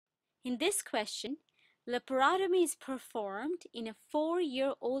In this question, laparotomy is performed in a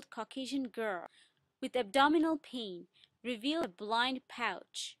 4-year-old Caucasian girl with abdominal pain, revealed a blind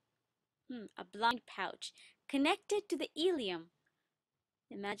pouch. A blind pouch connected to the ileum.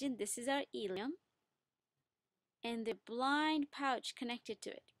 Imagine this is our ileum and the blind pouch connected to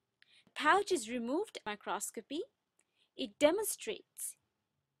it. The pouch is removed at microscopy. It demonstrates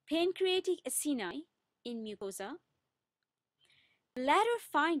pancreatic acini in mucosa. The latter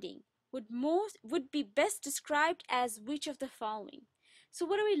finding would be best described as which of the following? So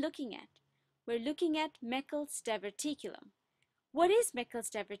what are we looking at? We're looking at Meckels diverticulum. What is Meckels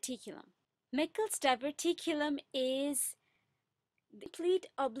diverticulum? Meckels diverticulum is the complete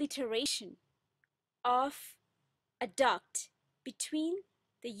obliteration of a duct between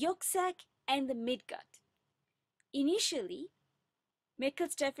the yolk sac and the midgut. Initially,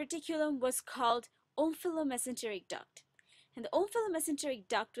 Meckels diverticulum was called omphallomesenteric duct, and the omphallomesenteric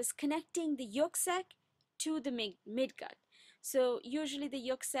duct was connecting the yolk sac to the midgut. So usually the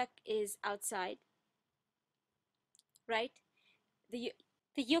yolk sac is outside, right? The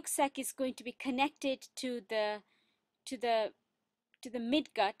yolk sac is going to be connected to the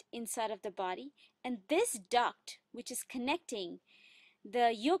midgut inside of the body, and this duct, which is connecting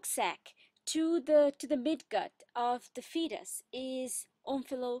the yolk sac to the midgut of the fetus, is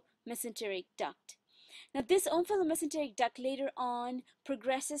omphallomesenteric duct. Now this omphallomesenteric duct later on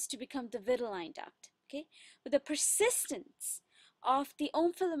progresses to become the vitelline duct. Okay, but the persistence of the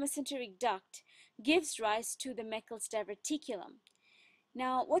omphallomesenteric duct gives rise to the Meckels diverticulum.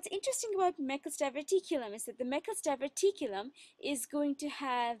 Now, what's interesting about Meckels diverticulum is that the Meckels diverticulum is going to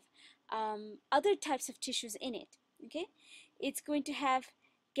have other types of tissues in it. Okay, it's going to have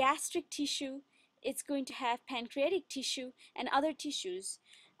gastric tissue, it's going to have pancreatic tissue, and other tissues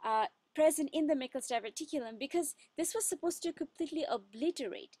present in the Meckels diverticulum, because this was supposed to completely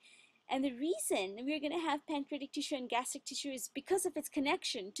obliterate. And the reason we're going to have pancreatic tissue and gastric tissue is because of its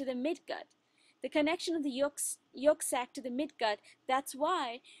connection to the midgut. The connection of the yolk sac to the midgut. That's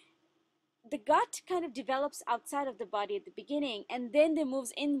why the gut kind of develops outside of the body at the beginning, and then they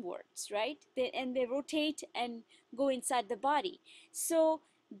moves inwards, right? They rotate and go inside the body. So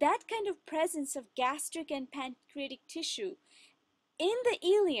that kind of presence of gastric and pancreatic tissue in the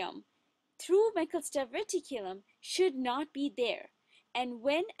ileum through Meckels diverticulum should not be there. And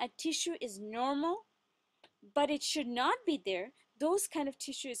when a tissue is normal, but it should not be there, those kind of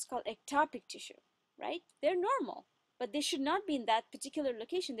tissue is called ectopic tissue, right? They're normal, but they should not be in that particular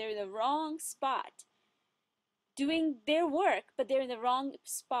location. They're in the wrong spot, doing their work, but they're in the wrong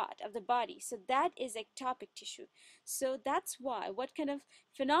spot of the body. So that is ectopic tissue. So that's why, what kind of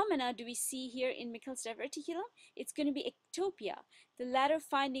phenomena do we see here in Meckels diverticulum? It's going to be ectopia. The latter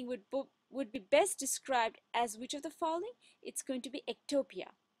finding would be best described as which of the following? It's going to be ectopia.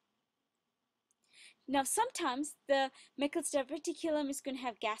 Now, sometimes the Meckels diverticulum is going to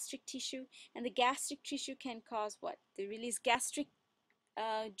have gastric tissue, and the gastric tissue can cause what? They release gastric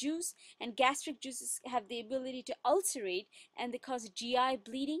juice, and gastric juices have the ability to ulcerate, and they cause GI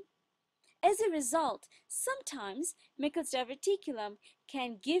bleeding. As a result, sometimes Meckels diverticulum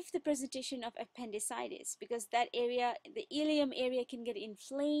can give the presentation of appendicitis, because that area, the ileum area, can get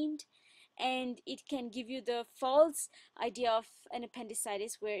inflamed, and it can give you the false idea of an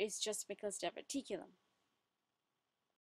appendicitis where it's just Meckels diverticulum.